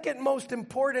second most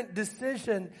important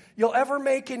decision you'll ever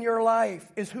make in your life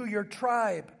is who your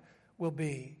tribe will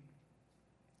be.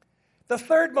 The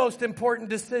third most important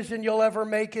decision you'll ever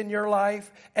make in your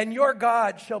life, and your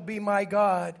God shall be my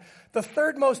God. The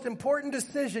third most important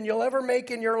decision you'll ever make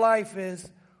in your life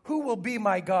is, who will be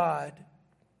my God?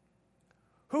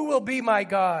 Who will be my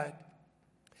God?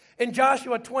 In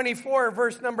Joshua 24,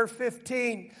 verse number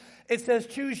 15, it says,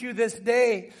 choose you this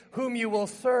day whom you will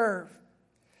serve.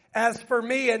 As for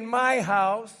me and my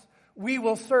house, we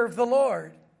will serve the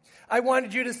Lord. I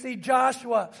wanted you to see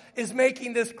Joshua is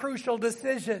making this crucial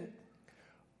decision.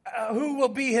 Who will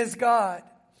be his God?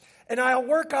 And I'll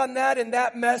work on that in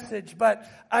that message, but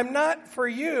I'm not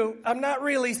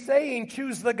really saying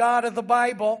choose the God of the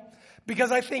Bible, because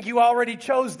I think you already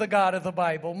chose the God of the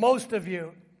Bible, most of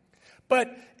you.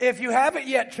 But if you haven't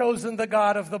yet chosen the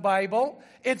God of the Bible,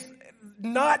 it's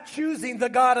not choosing the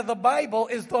God of the Bible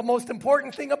is the most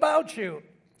important thing about you.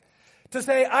 To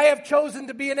say, I have chosen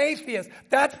to be an atheist,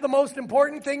 that's the most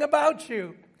important thing about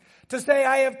you. To say,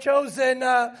 I have chosen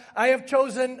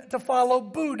to follow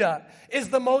Buddha is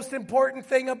the most important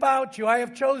thing about you. I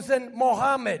have chosen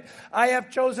Mohammed. I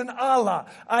have chosen Allah.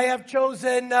 I have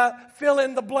chosen fill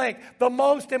in the blank. The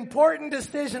most important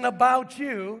decision about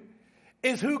you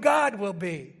is who God will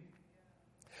be.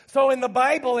 So in the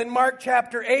Bible, in Mark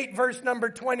chapter 8, verse number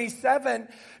 27,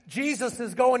 Jesus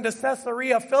is going to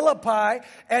Caesarea Philippi,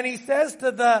 and he says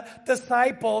to the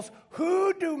disciples,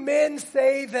 who do men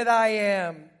say that I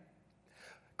am?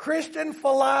 Christian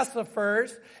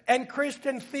philosophers and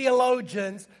Christian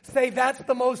theologians say that's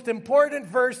the most important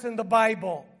verse in the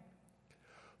Bible.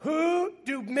 Who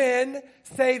do men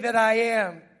say that I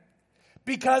am?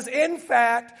 Because in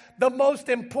fact, the most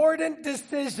important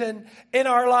decision in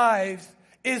our lives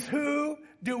is who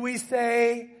do we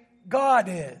say God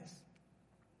is?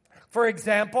 For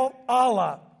example,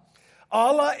 Allah.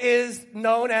 Allah is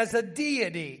known as a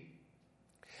deity.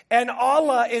 And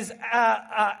Allah is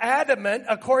adamant,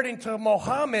 according to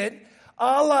Muhammad,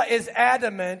 Allah is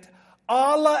adamant,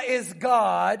 Allah is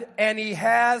God, and He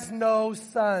has no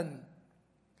son.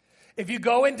 If you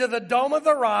go into the Dome of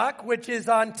the Rock, which is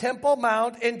on Temple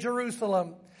Mount in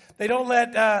Jerusalem, they don't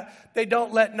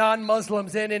let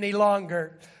non-Muslims in any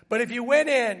longer. But if you went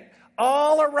in,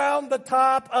 all around the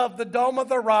top of the Dome of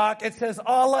the Rock, it says,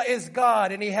 Allah is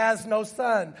God and He has no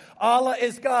son. Allah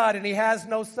is God and He has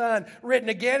no son. Written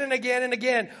again and again and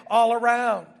again, all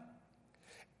around.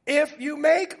 If you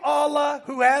make Allah,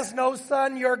 who has no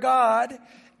son, your God,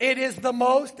 it is the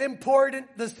most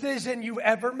important decision you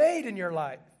ever made in your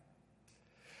life.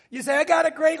 You say, I got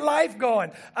a great life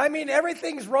going. I mean,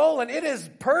 everything's rolling. It is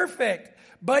perfect.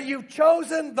 But you've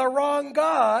chosen the wrong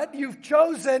God. You've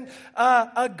chosen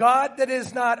a God that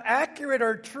is not accurate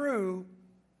or true.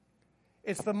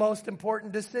 It's the most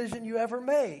important decision you ever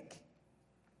make.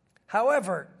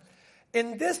 However,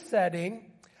 in this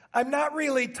setting, I'm not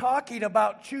really talking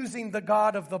about choosing the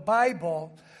God of the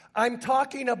Bible. I'm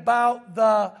talking about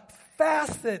the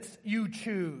facets you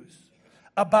choose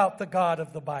about the God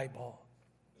of the Bible.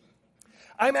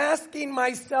 I'm asking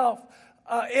myself,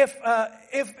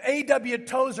 if A.W.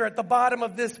 Tozer at the bottom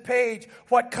of this page,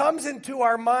 what comes into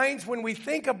our minds when we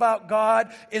think about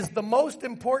God is the most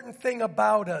important thing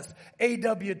about us.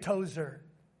 A.W. Tozer.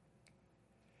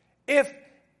 If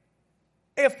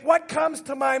what comes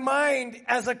to my mind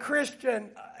as a Christian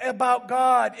about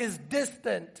God is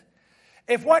distant,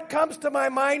 if what comes to my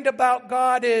mind about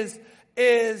God is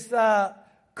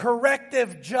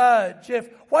corrective judge, if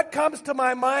what comes to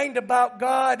my mind about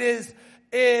God is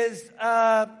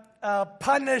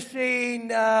punishing,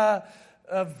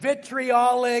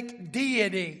 vitriolic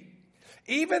deity.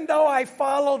 Even though I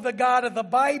follow the God of the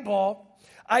Bible,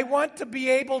 I want to be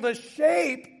able to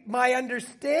shape my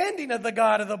understanding of the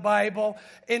God of the Bible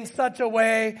in such a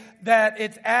way that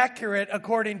it's accurate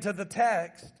according to the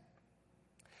text.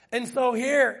 And so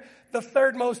here, the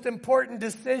third most important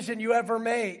decision you ever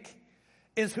make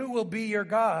is who will be your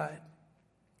God.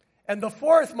 And the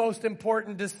fourth most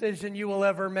important decision you will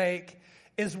ever make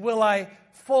is, will I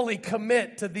fully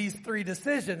commit to these three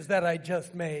decisions that I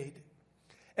just made?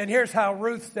 And here's how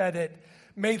Ruth said it.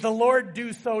 May the Lord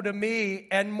do so to me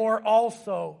and more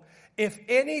also, if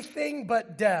anything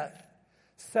but death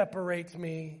separates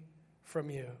me from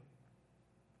you.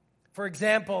 For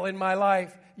example, in my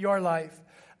life, your life,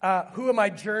 who am I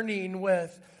journeying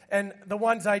with? And the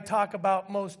ones I talk about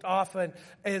most often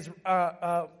is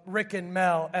Rick and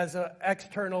Mel as an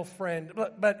external friend.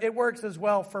 But it works as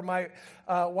well for my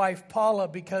wife Paula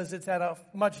because it's at a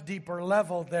much deeper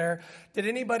level there. Did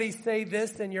anybody say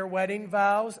this in your wedding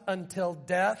vows? Until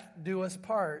death do us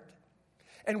part.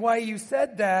 And why you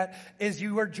said that is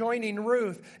you were joining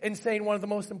Ruth in saying one of the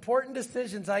most important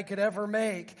decisions I could ever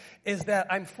make is that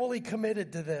I'm fully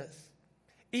committed to this.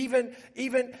 Even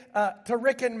to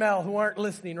Rick and Mel, who aren't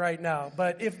listening right now,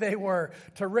 but if they were,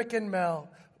 to Rick and Mel,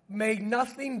 may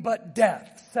nothing but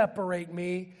death separate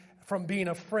me from being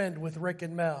a friend with Rick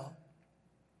and Mel.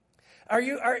 Do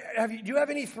you have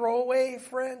any throwaway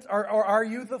friends? Or are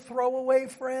you the throwaway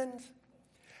friends?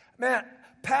 Man,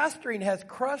 pastoring has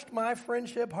crushed my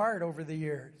friendship hard over the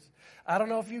years. I don't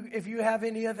know if you have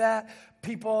any of that.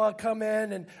 People come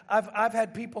in, and I've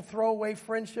had people throw away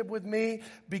friendship with me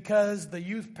because the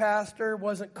youth pastor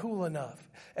wasn't cool enough.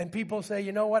 And people say,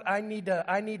 you know what, I need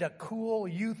a cool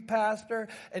youth pastor,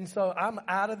 and so I'm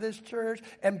out of this church,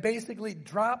 and basically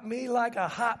drop me like a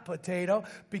hot potato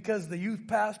because the youth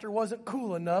pastor wasn't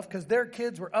cool enough because their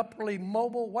kids were upperly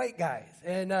mobile white guys.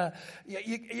 And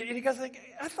you guys think,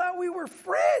 I thought we were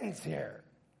friends here.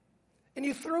 And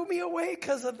you threw me away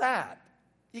because of that.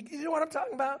 You know what I'm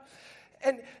talking about?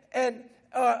 And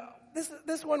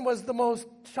this one was the most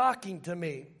shocking to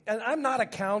me. And I'm not a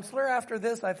counselor. After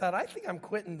this, I thought, I think I'm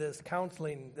quitting this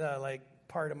counseling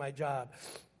part of my job.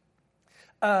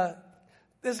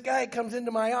 This guy comes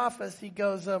into my office. He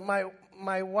goes, my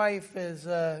wife,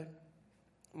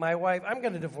 I'm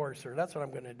going to divorce her. That's what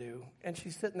I'm going to do. And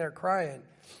she's sitting there crying.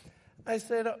 I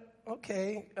said,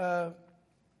 okay,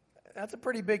 that's a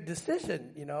pretty big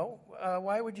decision, you know.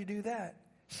 Why would you do that?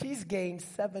 She's gained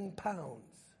 7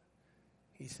 pounds,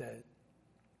 he said.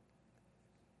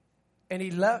 And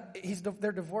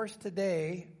they're divorced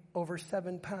today over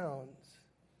 7 pounds.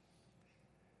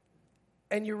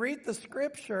 And you read the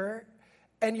scripture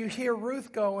and you hear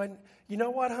Ruth going, you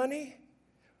know what, honey?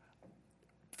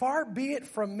 Far be it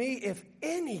from me if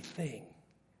anything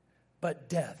but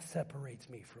death separates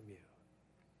me from you.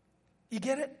 You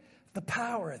get it? The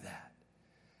power of that.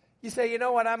 You say, you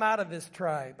know what, I'm out of this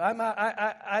tribe.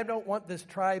 I don't want this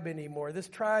tribe anymore. This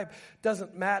tribe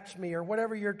doesn't match me, or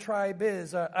whatever your tribe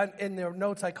is. In their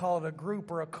notes, I call it a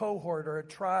group or a cohort or a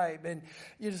tribe. And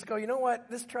you just go, you know what,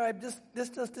 this tribe, this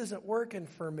just isn't working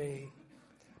for me.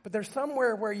 But there's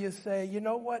somewhere where you say, you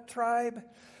know what, tribe,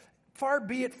 far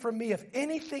be it from me if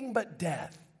anything but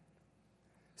death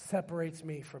separates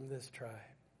me from this tribe.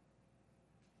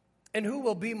 And who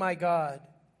will be my God?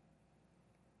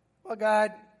 Well,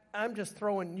 God, I'm just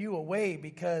throwing you away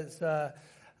because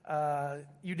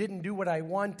you didn't do what I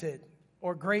wanted,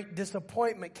 or great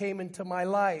disappointment came into my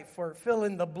life, or fill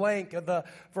in the blank of the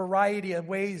variety of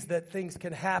ways that things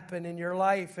can happen in your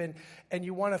life, and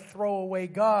you want to throw away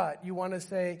God. You want to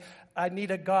say, I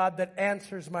need a God that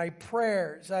answers my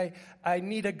prayers. I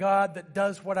need a God that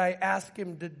does what I ask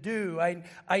him to do.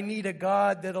 I need a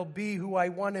God that'll be who I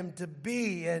want him to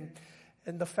be.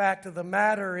 And the fact of the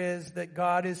matter is that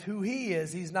God is who he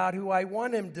is. He's not who I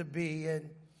want him to be. And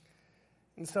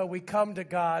so we come to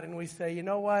God and we say, you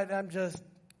know what? I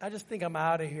just think I'm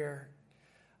out of here.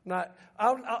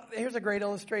 Here's a great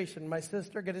illustration. My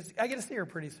sister, I get to see her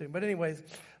pretty soon. But anyways,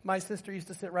 my sister used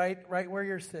to sit right where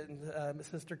you're sitting,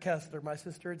 Sister Kessler. My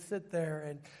sister would sit there,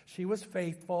 and she was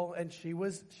faithful, and she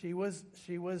was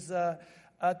a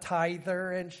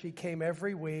tither, and she came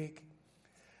every week.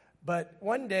 But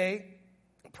one day,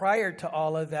 prior to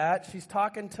all of that, she's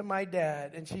talking to my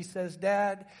dad, and she says,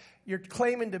 Dad, you're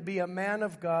claiming to be a man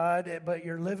of God, but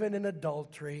you're living in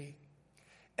adultery.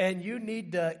 And you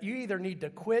either need to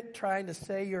quit trying to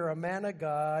say you're a man of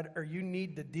God, or you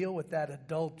need to deal with that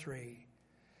adultery.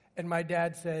 And my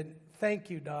dad said, thank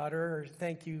you, daughter, or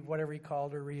thank you, whatever he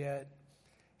called her, Riette.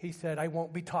 He said, I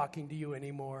won't be talking to you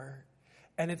anymore.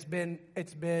 And it's been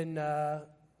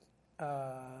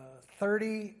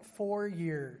 34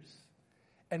 years,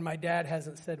 and my dad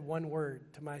hasn't said one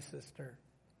word to my sister.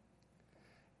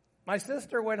 My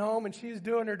sister went home, and she's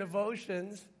doing her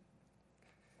devotions,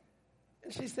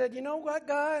 and she said, you know what,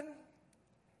 God?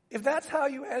 If that's how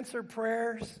you answer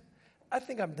prayers, I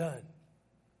think I'm done.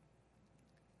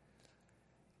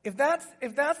 If that's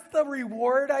the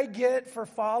reward I get for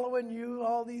following you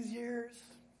all these years,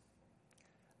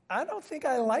 I don't think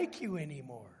I like you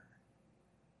anymore.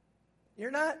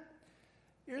 You're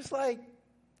just like,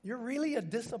 you're really a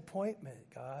disappointment,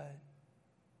 God.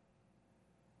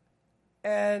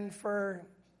 And for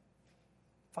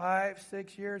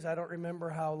 5-6 years, I don't remember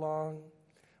how long,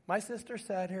 my sister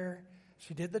sat here.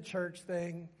 She did the church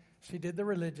thing. She did the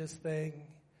religious thing.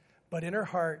 But in her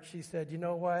heart, she said, you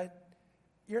know what?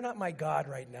 You're not my God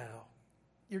right now.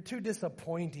 You're too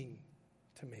disappointing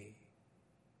to me.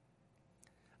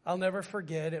 I'll never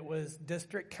forget, it was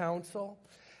district council,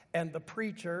 and the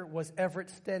preacher was Everett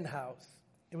Stenhouse.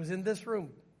 It was in this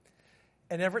room.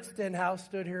 And Everett Stenhouse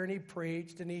stood here and he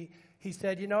preached, and he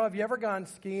said, you know, have you ever gone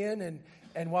skiing?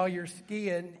 And while you're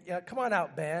skiing, come on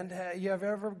out, band. You have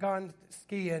ever gone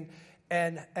skiing,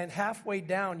 and halfway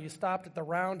down you stopped at the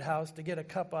Roundhouse to get a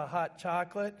cup of hot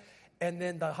chocolate, and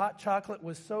then the hot chocolate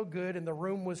was so good and the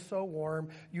room was so warm,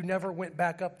 you never went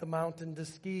back up the mountain to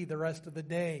ski the rest of the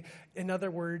day. In other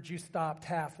words, you stopped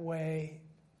halfway.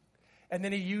 And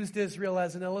then he used Israel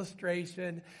as an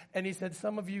illustration. And he said,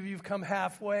 some of you, you've come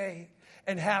halfway.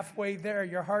 And halfway there,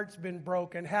 your heart's been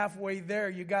broken. Halfway there,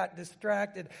 you got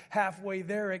distracted. Halfway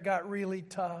there, it got really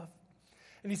tough.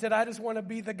 And he said, I just want to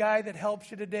be the guy that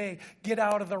helps you today get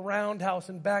out of the roundhouse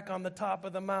and back on the top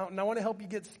of the mountain. I want to help you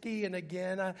get skiing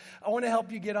again. I want to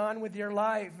help you get on with your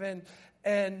life.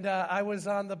 And I was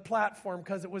on the platform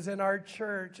because it was in our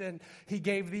church, and he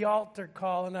gave the altar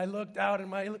call, and I looked out, and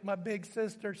my big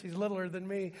sister, she's littler than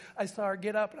me, I saw her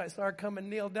get up, and I saw her come and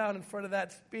kneel down in front of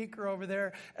that speaker over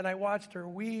there, and I watched her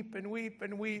weep and weep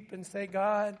and weep and say,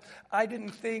 God, I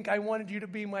didn't think I wanted you to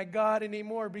be my God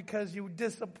anymore because you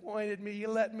disappointed me, you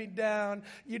let me down,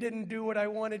 you didn't do what I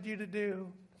wanted you to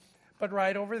do. But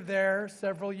right over there,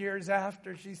 several years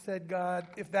after, she said, God,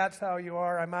 if that's how you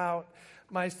are, I'm out.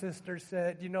 My sister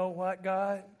said, you know what,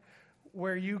 God?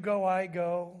 Where you go, I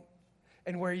go.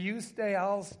 And where you stay,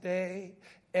 I'll stay.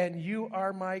 And you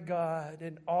are my God.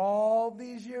 And all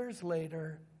these years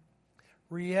later,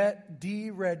 Riette D.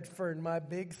 Redfern, my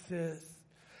big sis,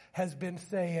 has been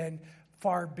saying,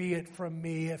 far be it from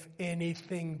me if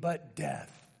anything but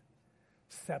death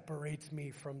separates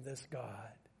me from this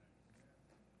God.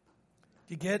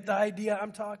 You get the idea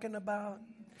I'm talking about?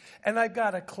 And I've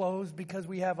got to close because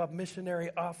we have a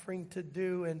missionary offering to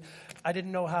do, and I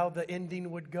didn't know how the ending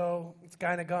would go. It's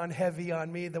kind of gone heavy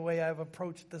on me the way I've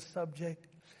approached the subject.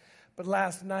 But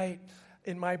last night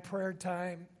in my prayer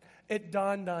time, it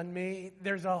dawned on me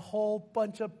there's a whole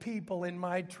bunch of people in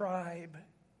my tribe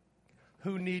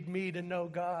who need me to know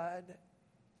God.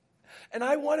 And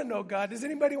I want to know God. Does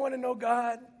anybody want to know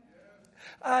God?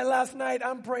 Last night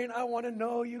I'm praying, I want to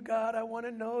know you, God. I want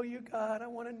to know you, God. I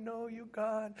want to know you,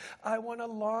 God. I want to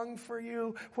long for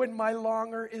you. When my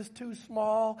longer is too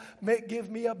small, give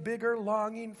me a bigger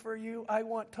longing for you. I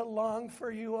want to long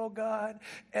for you, oh God.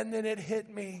 And then it hit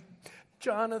me.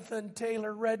 Jonathan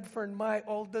Taylor Redfern, my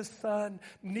oldest son,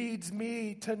 needs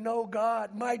me to know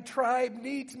God. My tribe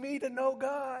needs me to know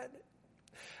God.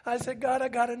 I said, God, I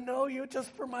got to know you just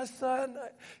for my son.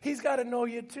 He's got to know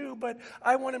you too, but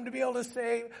I want him to be able to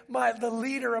say, the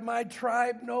leader of my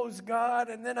tribe knows God.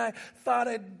 And then I thought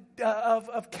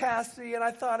of Cassie, and I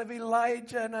thought of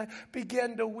Elijah, and I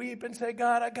began to weep and say,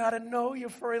 God, I got to know you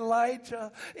for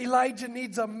Elijah. Elijah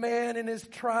needs a man in his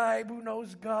tribe who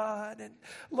knows God. And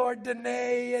Lord,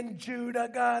 Danae and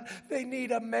Judah, God, they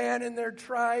need a man in their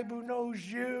tribe who knows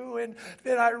you. And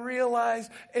then I realized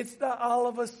it's not all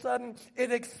of a sudden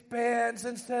it expands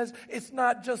and says, it's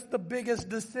not just the biggest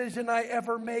decision I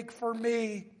ever make for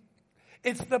me.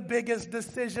 It's the biggest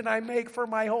decision I make for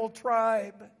my whole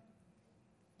tribe.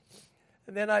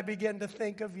 And then I began to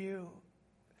think of you.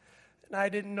 And I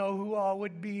didn't know who all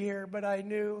would be here, but I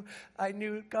knew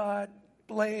God,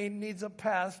 Blaine needs a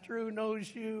pastor who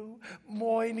knows you.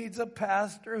 Moy needs a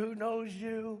pastor who knows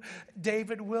you.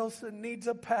 David Wilson needs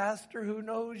a pastor who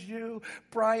knows you.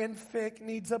 Brian Fick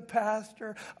needs a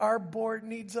pastor. Our board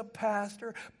needs a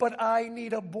pastor. But I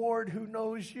need a board who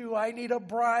knows you. I need a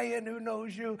Brian who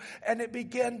knows you. And it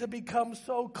began to become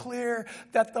so clear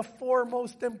that the four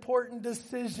most important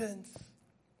decisions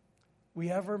we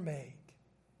ever make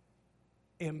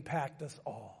impact us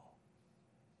all.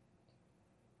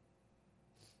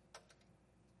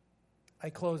 I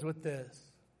close with this.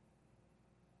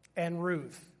 And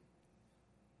Ruth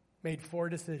made 4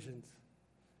 decisions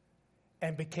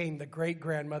and became the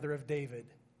great-grandmother of David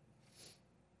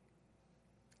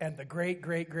and the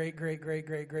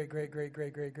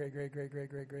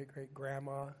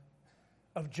great-great-great-great-great-great-great-great-great-great-great-great-great-great-great-great-grandma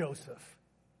of Joseph,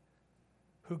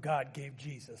 who God gave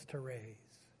Jesus to raise,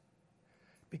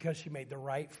 because she made the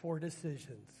right 4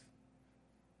 decisions.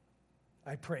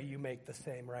 I pray you make the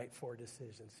same right 4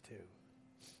 decisions too.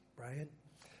 Brian,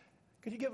 could you give